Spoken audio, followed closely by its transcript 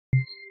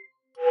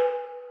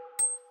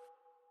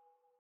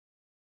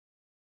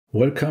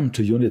Welcome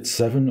to Unit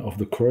 7 of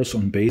the course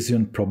on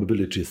Bayesian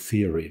probability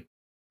theory.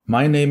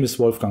 My name is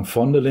Wolfgang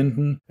von der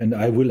Linden, and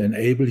I will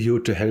enable you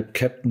to help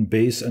Captain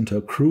Bayes and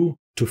her crew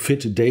to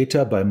fit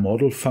data by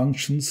model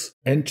functions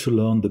and to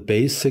learn the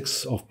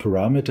basics of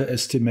parameter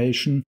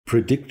estimation,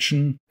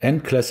 prediction,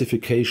 and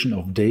classification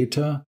of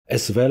data,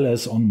 as well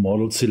as on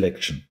model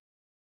selection.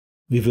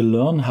 We will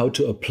learn how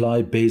to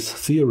apply Bayes'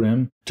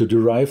 theorem to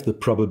derive the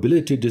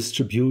probability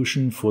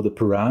distribution for the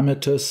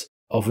parameters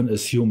of an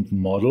assumed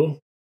model.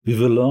 We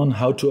will learn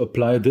how to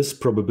apply this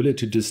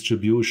probability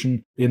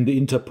distribution in the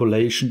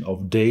interpolation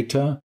of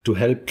data to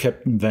help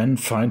Captain Van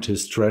find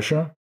his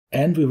treasure,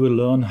 and we will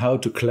learn how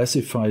to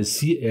classify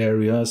sea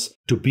areas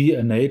to be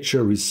a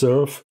nature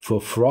reserve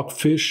for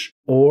frogfish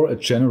or a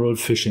general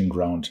fishing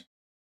ground.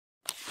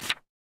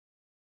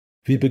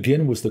 We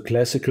begin with the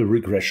classical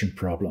regression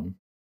problem.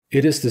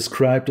 It is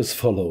described as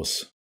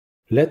follows.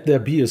 Let there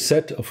be a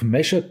set of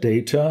measured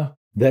data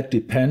that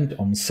depend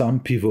on some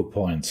pivot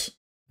points.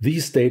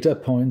 These data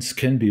points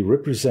can be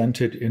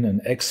represented in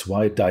an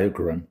XY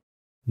diagram.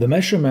 The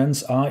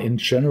measurements are in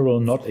general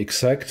not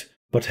exact,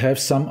 but have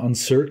some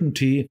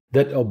uncertainty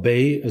that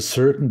obey a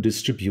certain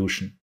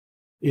distribution.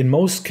 In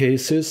most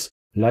cases,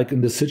 like in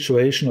the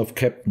situation of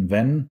Captain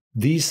Van,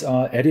 these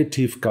are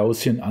additive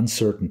Gaussian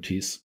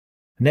uncertainties.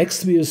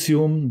 Next, we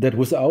assume that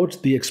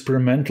without the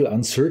experimental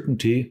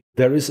uncertainty,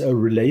 there is a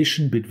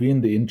relation between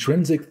the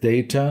intrinsic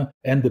data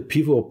and the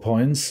pivot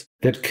points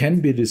that can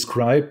be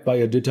described by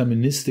a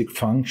deterministic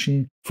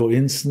function, for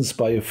instance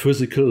by a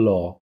physical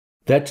law,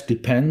 that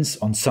depends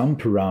on some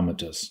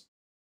parameters.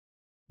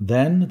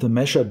 Then the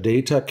measured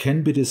data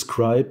can be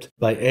described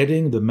by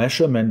adding the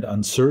measurement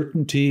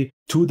uncertainty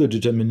to the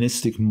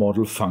deterministic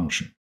model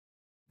function.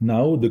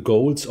 Now the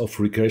goals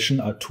of regression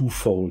are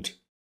twofold.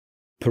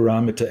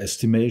 Parameter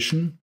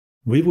estimation.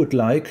 We would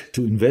like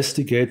to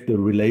investigate the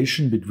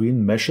relation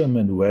between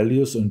measurement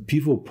values and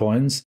pivot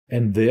points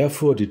and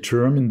therefore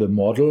determine the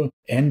model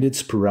and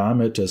its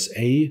parameters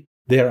A,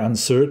 their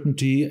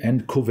uncertainty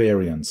and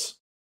covariance.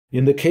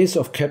 In the case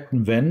of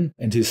Captain Van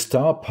and his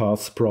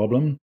Starpath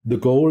problem, the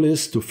goal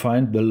is to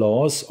find the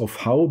laws of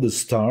how the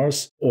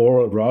stars,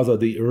 or rather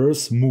the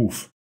Earth,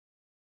 move.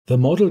 The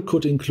model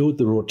could include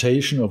the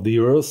rotation of the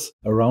Earth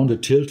around a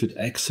tilted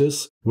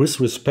axis with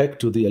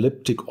respect to the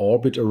elliptic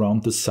orbit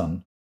around the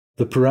Sun.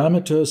 The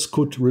parameters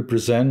could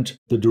represent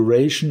the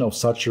duration of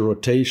such a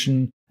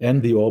rotation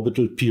and the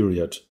orbital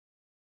period.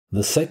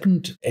 The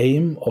second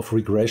aim of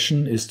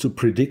regression is to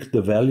predict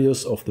the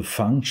values of the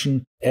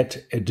function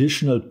at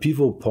additional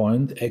pivot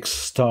point x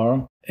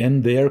star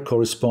and their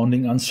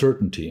corresponding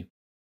uncertainty.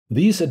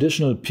 These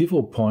additional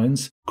pivot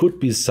points could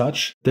be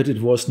such that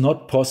it was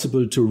not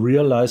possible to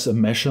realize a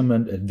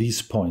measurement at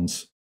these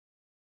points.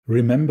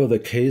 Remember the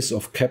case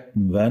of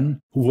Captain Van,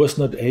 who was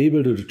not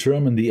able to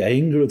determine the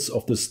angles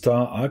of the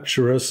star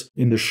Arcturus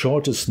in the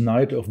shortest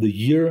night of the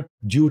year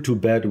due to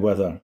bad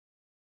weather.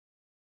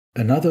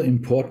 Another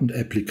important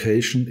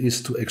application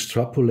is to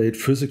extrapolate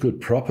physical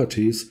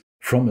properties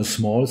from a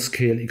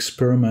small-scale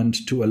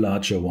experiment to a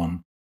larger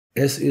one,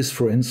 as is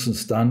for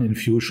instance done in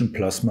fusion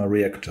plasma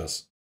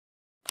reactors.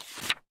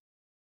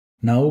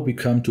 Now we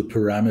come to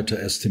parameter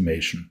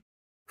estimation.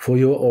 For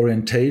your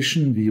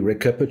orientation, we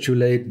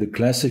recapitulate the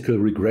classical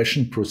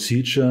regression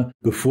procedure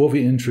before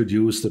we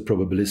introduce the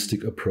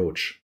probabilistic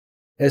approach.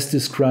 As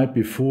described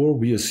before,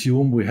 we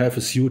assume we have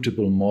a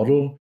suitable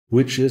model,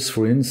 which is,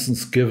 for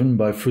instance, given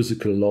by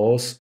physical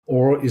laws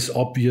or is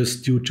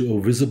obvious due to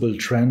a visible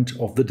trend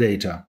of the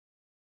data.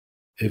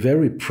 A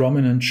very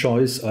prominent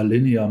choice are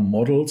linear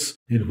models,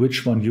 in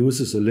which one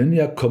uses a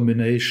linear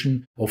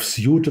combination of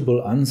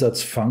suitable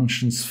ansatz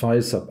functions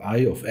phi sub I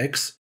of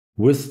x,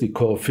 with the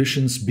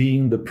coefficients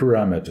being the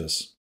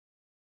parameters.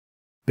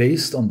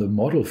 Based on the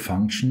model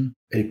function,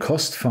 a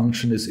cost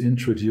function is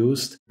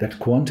introduced that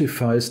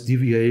quantifies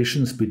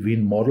deviations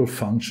between model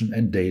function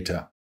and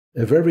data.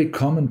 A very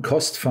common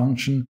cost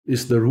function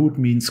is the root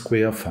mean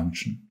square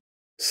function.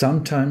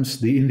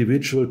 Sometimes the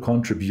individual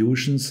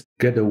contributions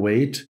get a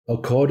weight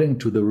according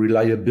to the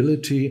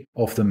reliability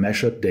of the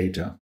measured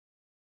data.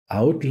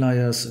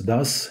 Outliers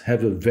thus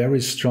have a very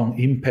strong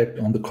impact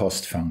on the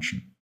cost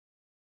function.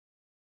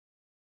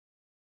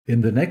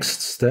 In the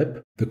next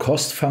step, the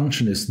cost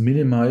function is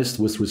minimized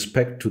with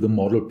respect to the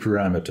model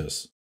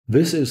parameters.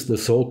 This is the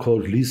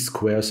so-called least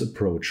squares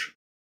approach.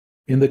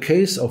 In the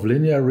case of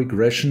linear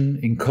regression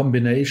in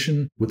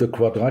combination with a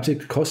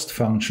quadratic cost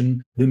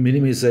function, the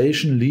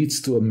minimization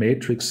leads to a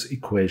matrix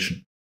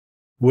equation,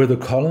 where the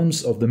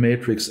columns of the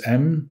matrix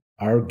M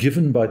are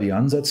given by the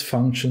ansatz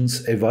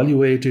functions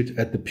evaluated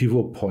at the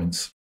pivot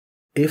points.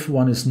 If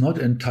one is not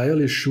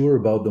entirely sure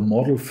about the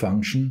model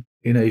function,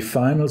 in a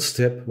final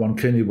step one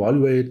can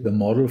evaluate the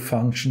model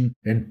function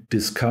and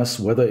discuss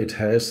whether it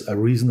has a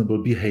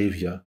reasonable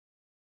behavior.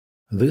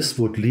 This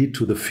would lead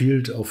to the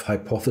field of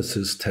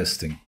hypothesis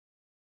testing.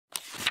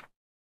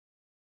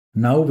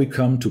 Now we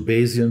come to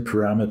Bayesian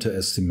parameter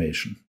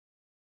estimation.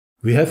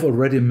 We have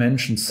already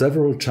mentioned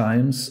several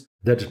times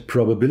that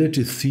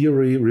probability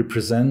theory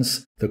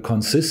represents the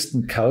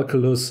consistent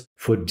calculus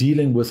for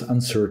dealing with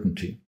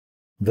uncertainty.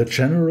 The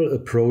general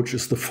approach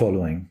is the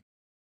following.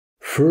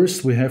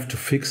 First, we have to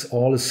fix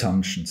all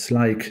assumptions,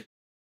 like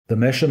the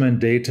measurement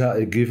data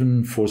are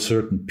given for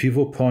certain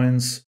pivot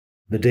points,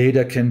 the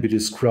data can be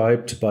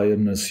described by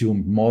an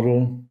assumed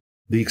model,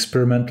 the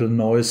experimental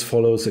noise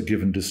follows a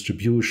given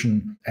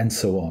distribution, and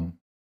so on.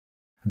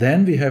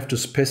 Then we have to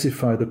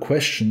specify the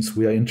questions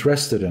we are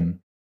interested in,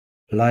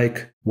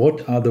 like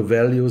what are the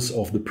values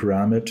of the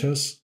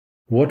parameters,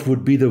 what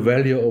would be the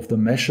value of the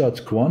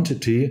measured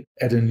quantity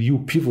at a new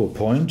pivot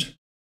point,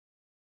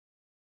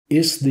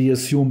 is the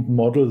assumed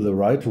model the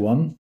right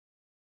one,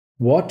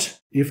 what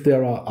if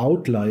there are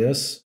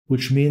outliers,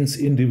 which means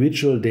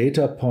individual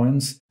data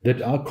points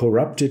that are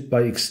corrupted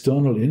by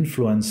external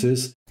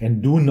influences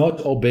and do not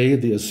obey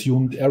the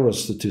assumed error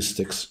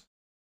statistics.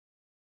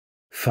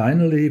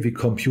 Finally, we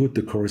compute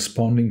the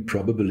corresponding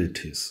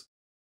probabilities.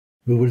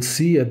 We will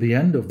see at the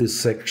end of this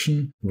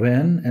section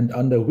when and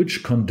under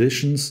which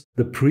conditions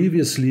the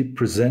previously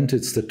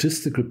presented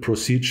statistical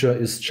procedure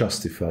is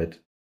justified.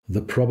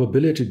 The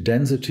probability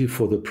density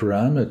for the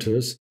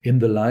parameters in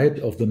the light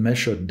of the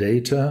measured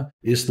data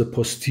is the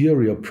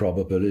posterior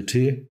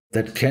probability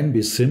that can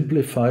be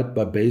simplified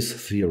by Bayes'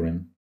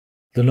 theorem.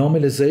 The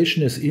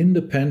normalization is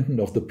independent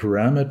of the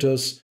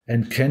parameters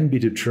and can be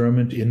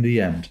determined in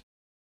the end.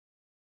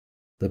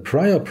 The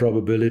prior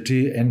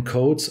probability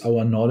encodes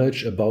our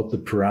knowledge about the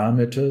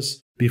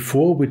parameters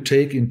before we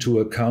take into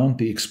account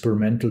the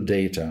experimental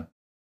data.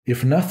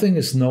 If nothing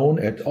is known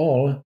at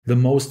all, the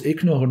most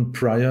ignorant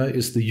prior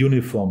is the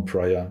uniform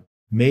prior,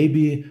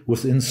 maybe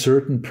within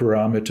certain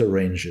parameter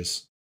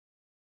ranges.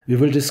 We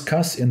will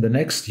discuss in the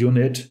next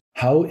unit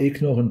how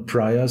ignorant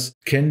priors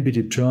can be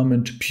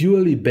determined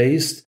purely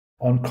based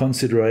on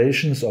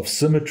considerations of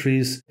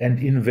symmetries and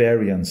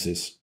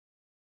invariances.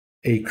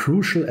 A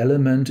crucial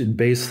element in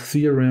Bayes'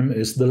 theorem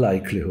is the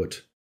likelihood.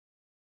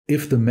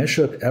 If the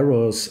measured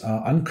errors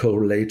are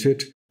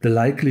uncorrelated, the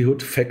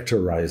likelihood factor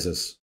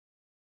rises.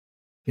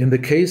 In the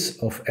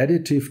case of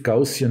additive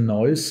Gaussian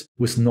noise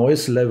with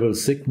noise level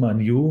sigma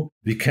nu,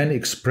 we can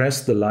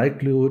express the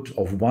likelihood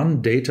of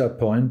one data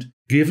point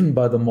given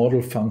by the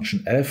model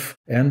function f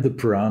and the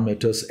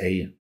parameters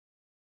a.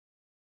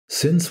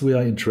 Since we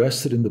are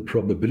interested in the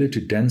probability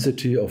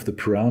density of the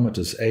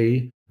parameters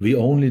a, we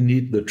only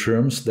need the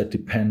terms that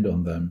depend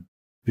on them.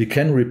 We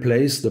can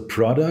replace the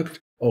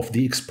product of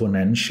the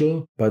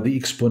exponential by the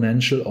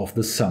exponential of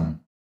the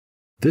sum.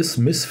 This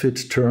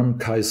misfit term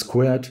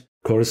chi-squared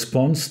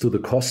corresponds to the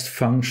cost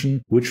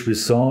function which we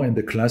saw in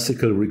the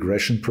classical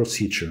regression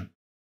procedure.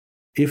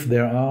 If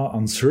there are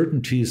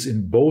uncertainties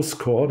in both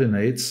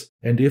coordinates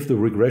and if the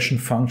regression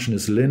function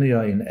is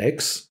linear in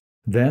x,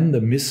 then the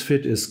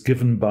misfit is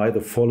given by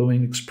the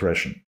following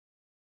expression.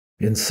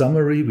 In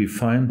summary, we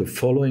find the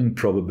following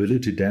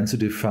probability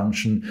density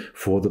function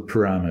for the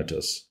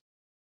parameters.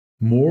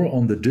 More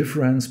on the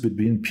difference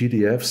between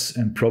PDFs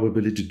and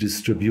probability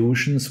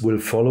distributions will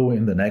follow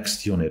in the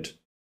next unit.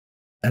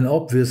 An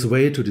obvious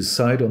way to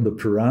decide on the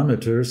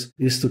parameters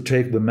is to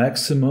take the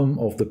maximum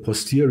of the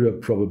posterior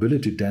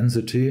probability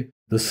density,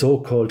 the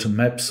so-called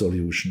map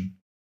solution.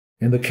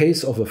 In the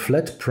case of a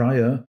flat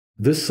prior,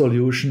 this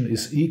solution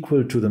is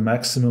equal to the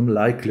maximum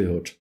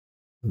likelihood.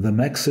 The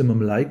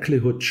maximum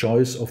likelihood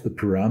choice of the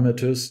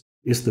parameters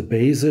is the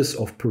basis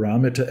of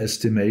parameter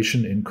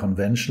estimation in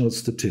conventional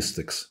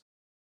statistics.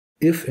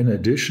 If in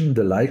addition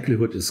the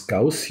likelihood is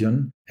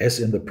Gaussian,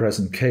 as in the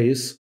present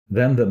case,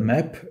 then the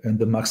map and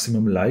the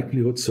maximum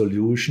likelihood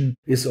solution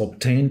is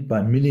obtained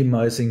by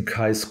minimizing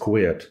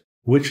chi-squared,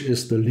 which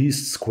is the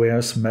least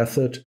squares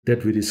method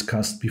that we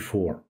discussed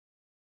before.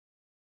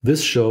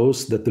 This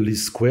shows that the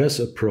least squares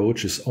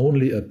approach is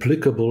only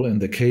applicable in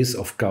the case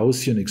of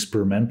Gaussian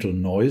experimental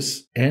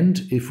noise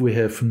and if we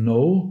have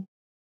no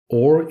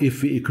or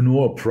if we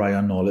ignore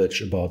prior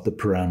knowledge about the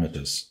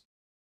parameters.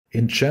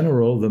 In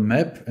general, the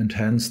map and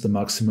hence the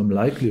maximum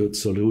likelihood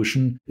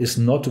solution is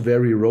not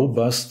very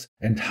robust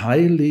and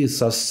highly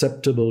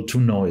susceptible to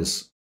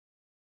noise.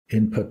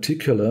 In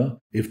particular,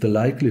 if the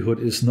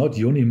likelihood is not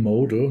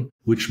unimodal,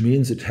 which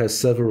means it has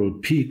several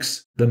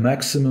peaks, the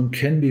maximum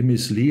can be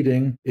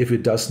misleading if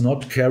it does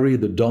not carry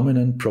the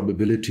dominant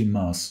probability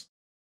mass.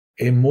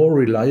 A more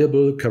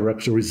reliable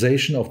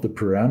characterization of the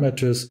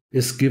parameters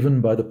is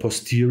given by the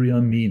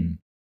posterior mean.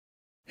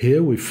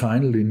 Here we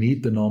finally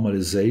need the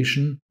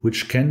normalization,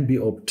 which can be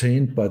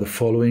obtained by the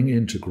following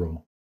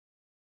integral.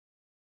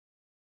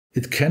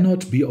 It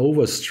cannot be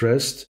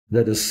overstressed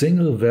that a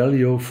single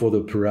value for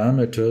the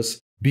parameters,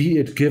 be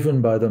it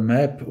given by the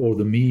map or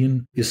the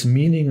mean, is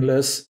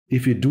meaningless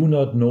if we do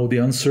not know the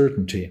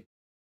uncertainty.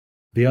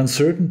 The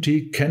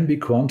uncertainty can be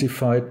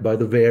quantified by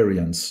the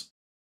variance.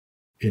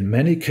 In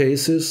many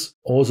cases,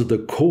 also the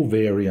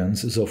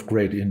covariance is of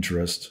great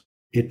interest.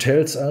 It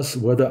tells us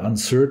whether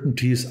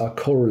uncertainties are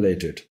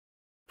correlated.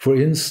 For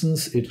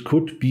instance, it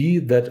could be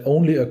that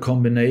only a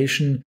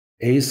combination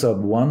a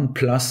sub 1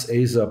 plus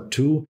a sub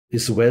 2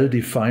 is well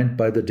defined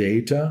by the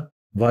data,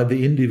 while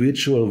the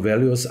individual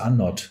values are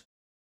not.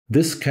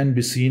 This can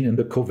be seen in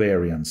the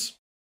covariance.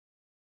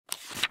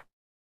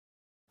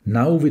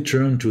 Now we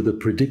turn to the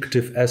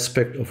predictive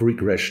aspect of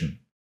regression.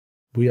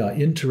 We are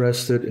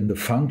interested in the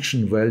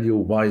function value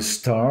y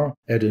star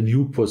at a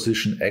new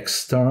position x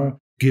star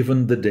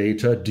given the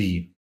data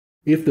D.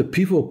 If the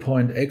pivot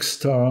point x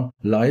star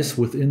lies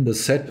within the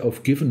set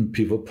of given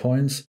pivot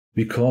points,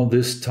 we call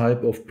this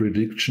type of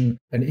prediction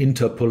an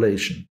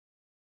interpolation,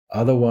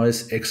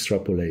 otherwise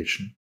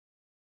extrapolation.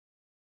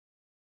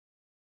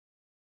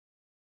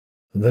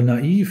 The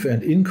naive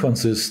and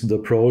inconsistent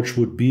approach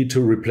would be to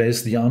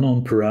replace the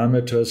unknown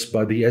parameters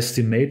by the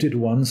estimated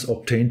ones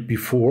obtained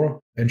before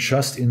and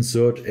just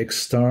insert x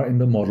star in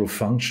the model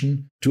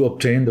function to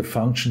obtain the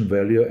function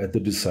value at the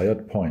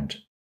desired point.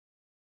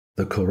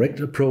 The correct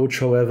approach,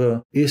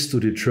 however, is to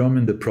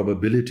determine the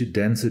probability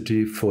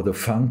density for the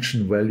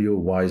function value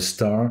y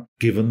star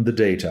given the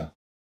data.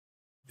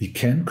 We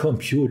can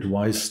compute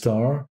y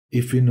star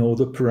if we know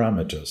the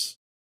parameters.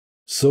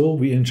 So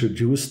we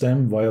introduce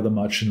them via the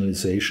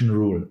marginalization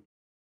rule.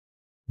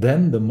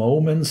 Then the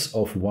moments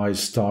of y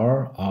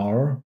star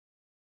are.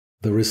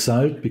 The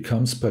result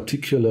becomes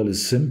particularly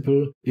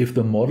simple if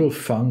the model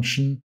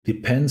function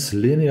depends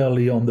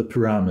linearly on the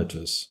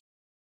parameters,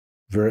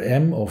 where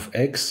m of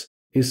x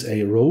is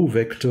a row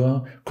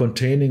vector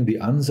containing the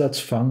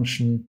ansatz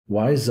function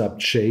y sub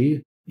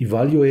j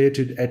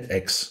evaluated at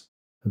x.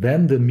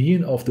 Then the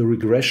mean of the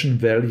regression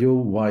value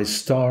y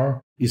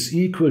star is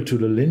equal to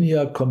the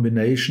linear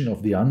combination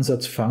of the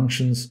ansatz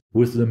functions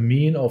with the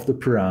mean of the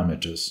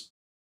parameters.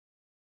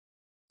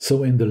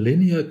 So in the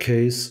linear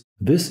case,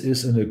 this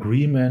is an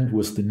agreement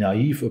with the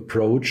naive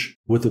approach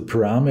with the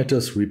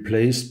parameters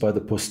replaced by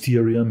the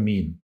posterior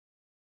mean.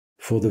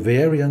 For the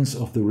variance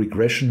of the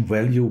regression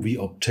value we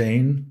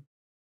obtain,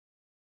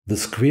 the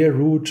square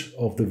root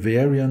of the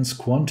variance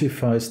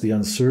quantifies the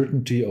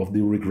uncertainty of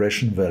the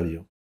regression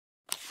value.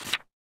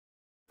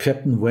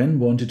 Captain Wen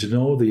wanted to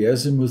know the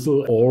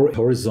azimuthal or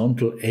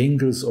horizontal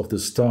angles of the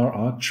star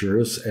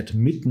arctures at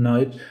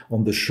midnight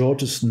on the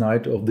shortest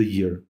night of the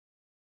year.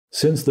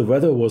 Since the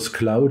weather was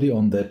cloudy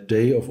on that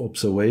day of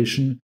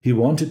observation, he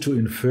wanted to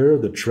infer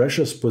the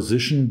treasure's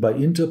position by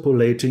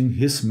interpolating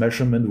his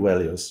measurement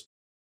values.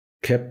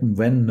 Captain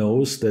Wen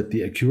knows that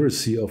the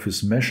accuracy of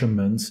his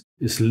measurements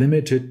is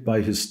limited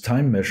by his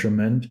time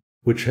measurement,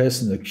 which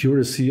has an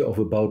accuracy of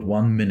about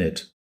 1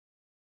 minute.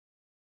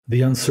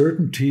 The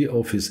uncertainty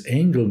of his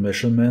angle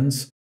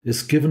measurements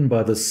is given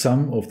by the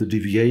sum of the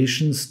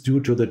deviations due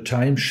to the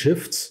time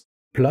shifts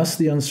plus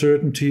the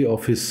uncertainty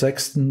of his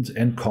sextant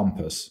and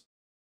compass.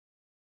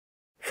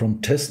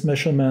 From test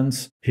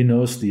measurements, he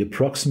knows the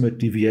approximate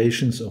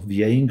deviations of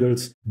the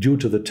angles due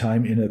to the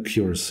time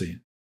inaccuracy.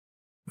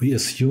 We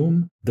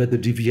assume that the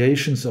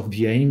deviations of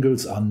the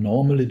angles are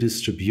normally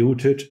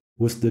distributed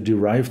with the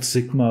derived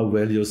sigma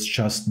values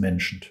just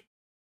mentioned.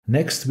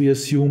 Next, we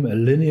assume a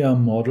linear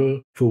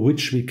model for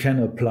which we can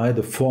apply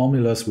the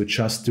formulas we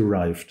just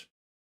derived.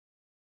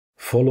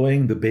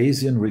 Following the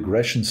Bayesian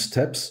regression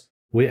steps,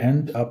 we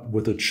end up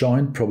with a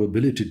joint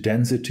probability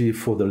density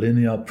for the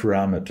linear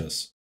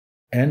parameters,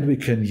 and we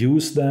can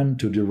use them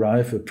to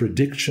derive a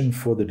prediction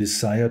for the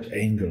desired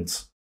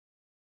angles.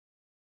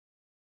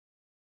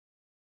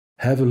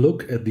 Have a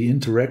look at the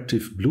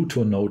interactive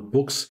Bluetooth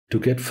notebooks to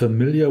get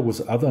familiar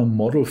with other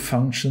model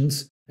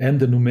functions and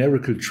the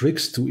numerical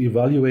tricks to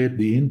evaluate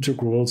the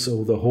integrals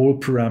over the whole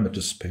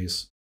parameter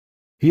space.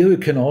 Here you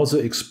can also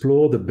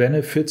explore the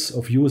benefits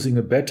of using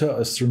a better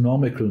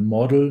astronomical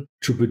model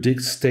to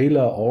predict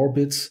stellar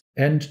orbits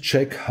and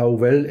check how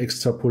well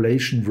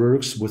extrapolation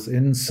works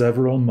within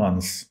several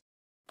months.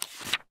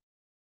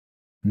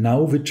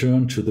 Now we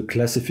turn to the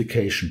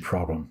classification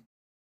problem.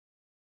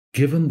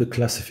 Given the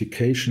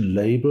classification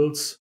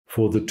labels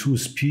for the 2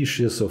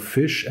 species of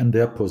fish and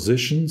their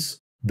positions,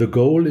 the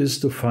goal is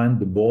to find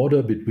the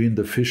border between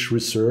the fish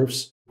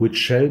reserves, which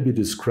shall be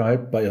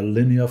described by a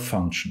linear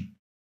function.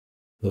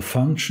 The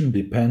function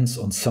depends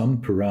on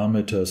some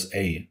parameters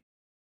a.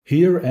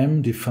 Here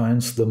m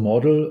defines the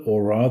model,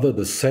 or rather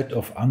the set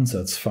of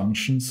ansatz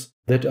functions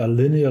that are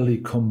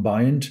linearly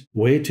combined,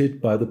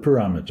 weighted by the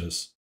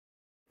parameters.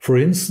 For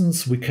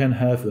instance, we can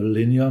have a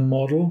linear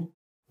model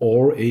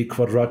or a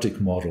quadratic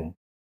model.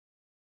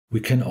 We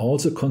can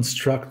also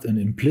construct an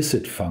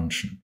implicit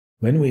function.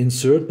 When we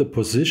insert the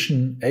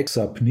position x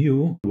sub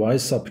nu, y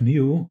sub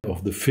nu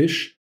of the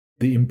fish,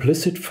 the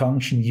implicit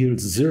function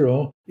yields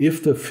 0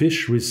 if the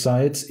fish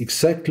resides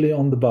exactly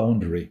on the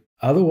boundary.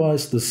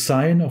 Otherwise, the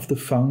sign of the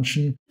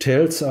function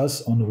tells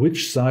us on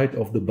which side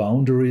of the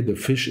boundary the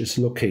fish is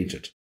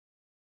located.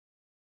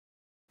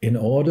 In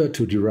order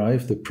to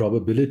derive the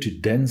probability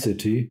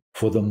density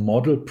for the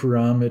model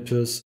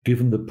parameters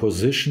given the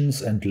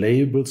positions and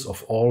labels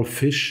of all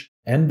fish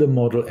and the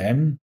model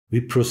M, we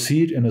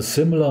proceed in a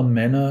similar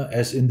manner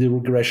as in the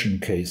regression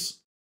case.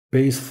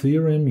 Bayes'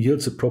 theorem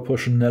yields a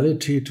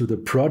proportionality to the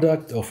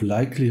product of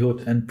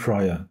likelihood and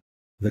prior.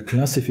 The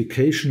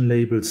classification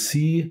label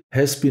C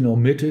has been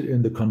omitted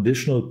in the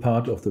conditional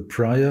part of the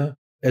prior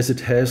as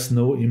it has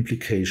no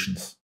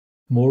implications.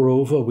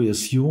 Moreover, we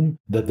assume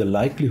that the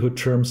likelihood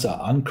terms are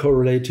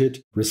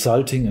uncorrelated,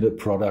 resulting in a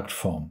product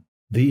form.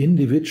 The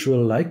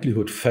individual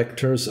likelihood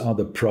factors are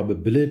the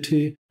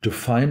probability to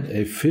find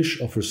a fish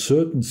of a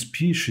certain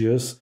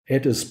species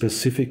at a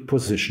specific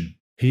position.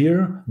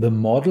 Here, the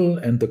model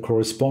and the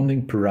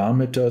corresponding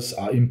parameters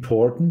are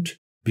important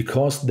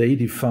because they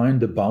define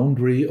the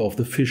boundary of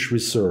the fish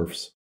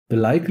reserves. The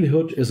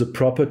likelihood is a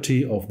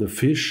property of the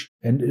fish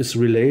and is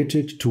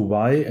related to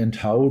why and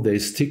how they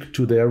stick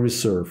to their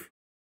reserve.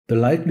 The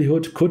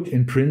likelihood could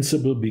in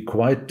principle be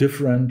quite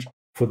different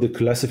for the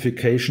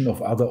classification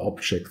of other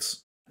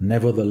objects.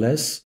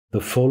 Nevertheless, the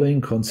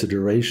following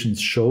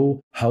considerations show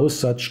how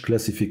such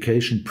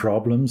classification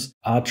problems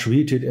are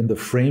treated in the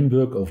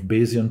framework of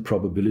Bayesian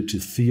probability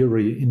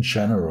theory in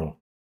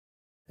general.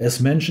 As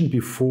mentioned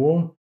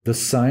before, the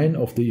sign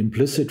of the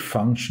implicit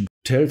function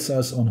tells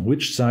us on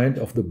which side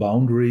of the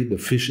boundary the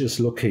fish is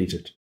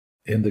located.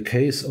 In the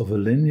case of a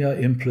linear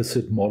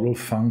implicit model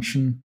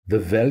function, the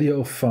value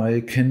of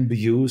phi can be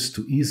used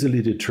to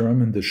easily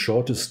determine the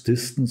shortest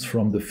distance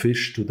from the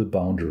fish to the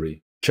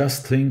boundary.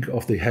 Just think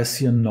of the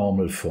Hessian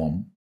normal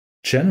form.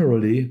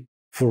 Generally,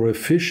 for a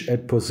fish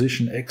at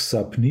position x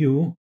sub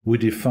nu, we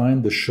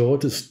define the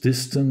shortest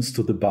distance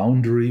to the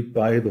boundary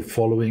by the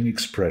following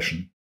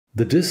expression.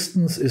 The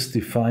distance is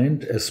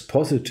defined as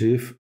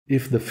positive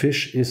if the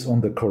fish is on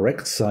the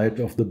correct side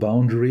of the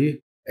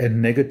boundary and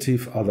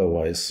negative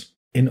otherwise.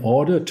 In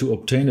order to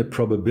obtain a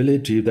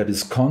probability that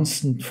is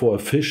constant for a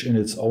fish in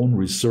its own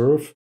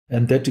reserve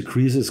and that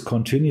decreases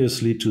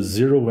continuously to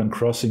 0 when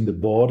crossing the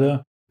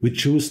border, we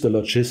choose the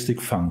logistic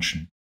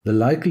function. The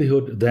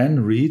likelihood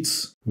then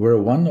reads where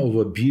 1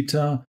 over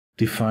beta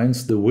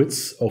defines the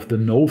width of the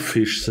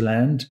no-fish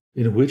slant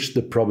in which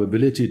the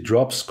probability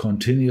drops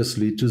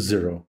continuously to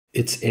 0.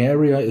 Its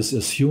area is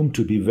assumed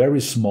to be very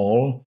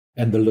small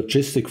and the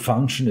logistic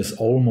function is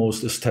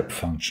almost a step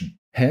function.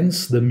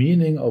 Hence, the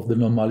meaning of the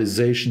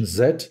normalization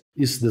z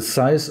is the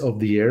size of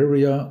the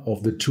area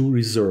of the two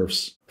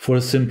reserves.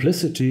 For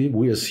simplicity,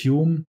 we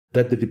assume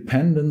that the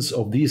dependence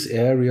of these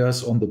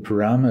areas on the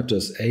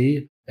parameters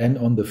a and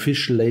on the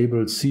fish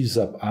label c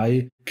sub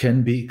I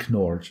can be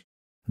ignored.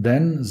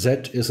 Then z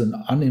is an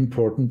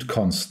unimportant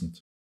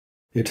constant.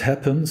 It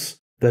happens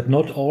that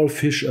not all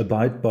fish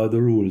abide by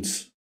the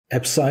rules.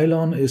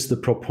 Epsilon is the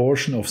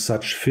proportion of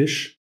such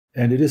fish,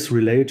 and it is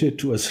related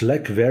to a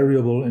slack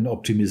variable in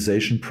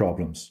optimization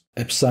problems.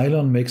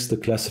 Epsilon makes the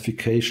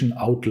classification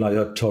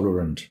outlier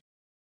tolerant.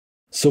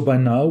 So by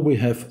now we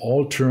have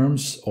all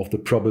terms of the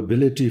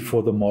probability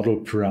for the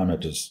model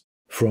parameters.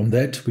 From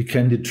that we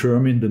can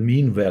determine the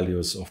mean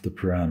values of the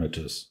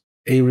parameters.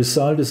 A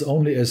result is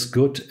only as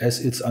good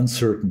as its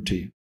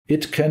uncertainty.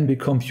 It can be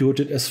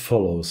computed as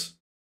follows.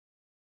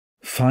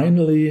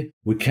 Finally,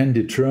 we can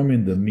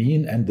determine the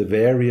mean and the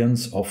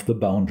variance of the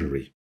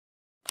boundary.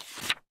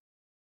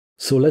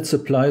 So let's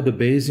apply the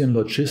Bayesian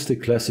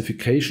logistic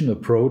classification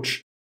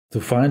approach to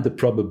find the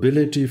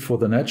probability for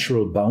the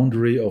natural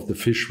boundary of the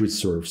fish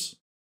reserves.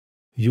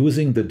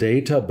 Using the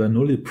data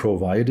Bernoulli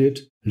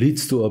provided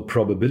leads to a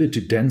probability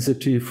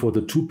density for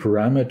the two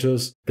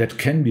parameters that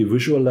can be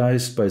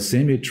visualized by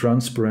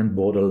semi-transparent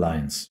border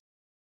lines.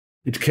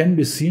 It can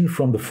be seen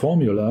from the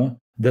formula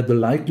that the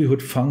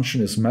likelihood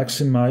function is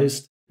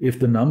maximized if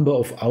the number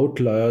of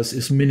outliers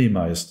is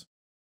minimized.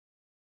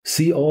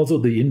 See also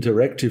the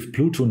interactive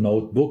Pluto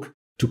notebook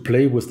to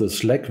play with the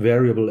slack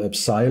variable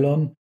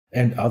epsilon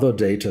and other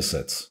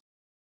datasets.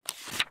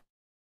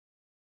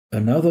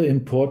 Another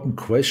important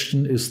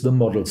question is the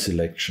model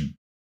selection.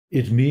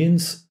 It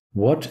means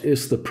what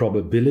is the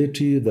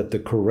probability that the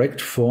correct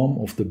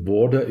form of the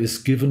border is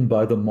given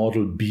by the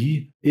model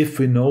B if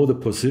we know the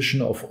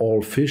position of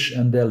all fish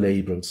and their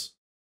labels.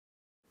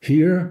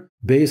 Here,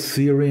 Bayes'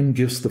 theorem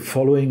gives the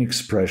following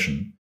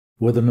expression,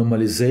 where the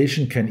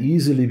normalization can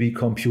easily be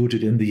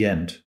computed in the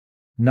end.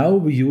 Now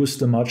we use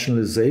the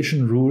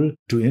marginalization rule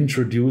to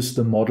introduce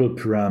the model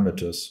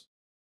parameters.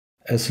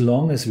 As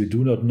long as we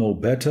do not know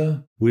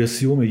better, we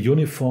assume a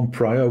uniform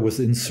prior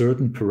within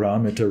certain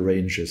parameter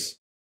ranges.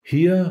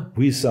 Here,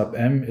 V sub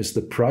m is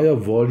the prior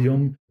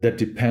volume that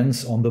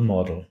depends on the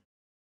model.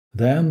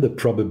 Then the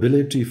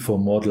probability for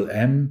model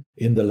m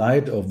in the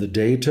light of the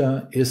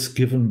data is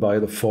given by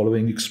the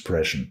following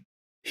expression.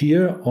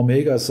 Here,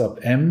 omega sub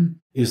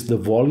m is the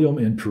volume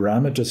in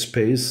parameter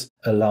space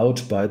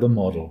allowed by the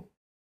model.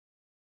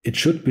 It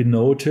should be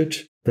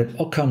noted that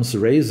Occam's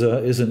razor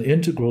is an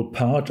integral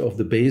part of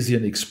the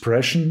Bayesian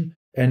expression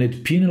and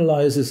it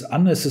penalizes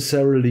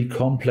unnecessarily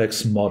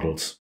complex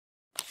models.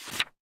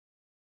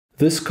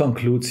 This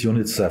concludes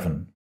Unit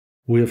 7.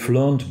 We have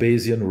learned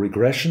Bayesian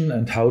regression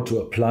and how to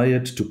apply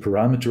it to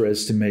parameter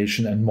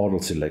estimation and model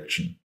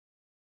selection.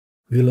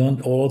 We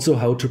learned also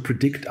how to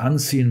predict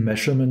unseen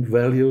measurement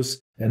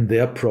values and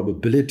their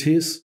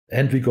probabilities,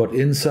 and we got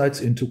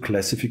insights into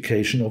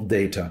classification of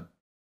data.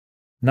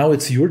 Now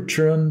it's your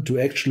turn to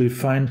actually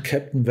find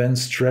Captain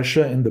Van's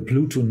treasure in the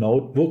Pluto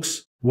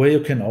notebooks, where you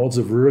can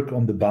also work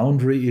on the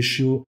boundary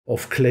issue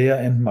of Claire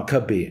and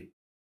Maccabee.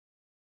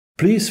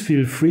 Please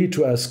feel free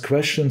to ask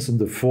questions in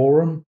the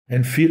forum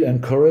and feel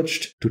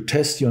encouraged to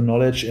test your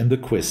knowledge in the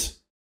quiz.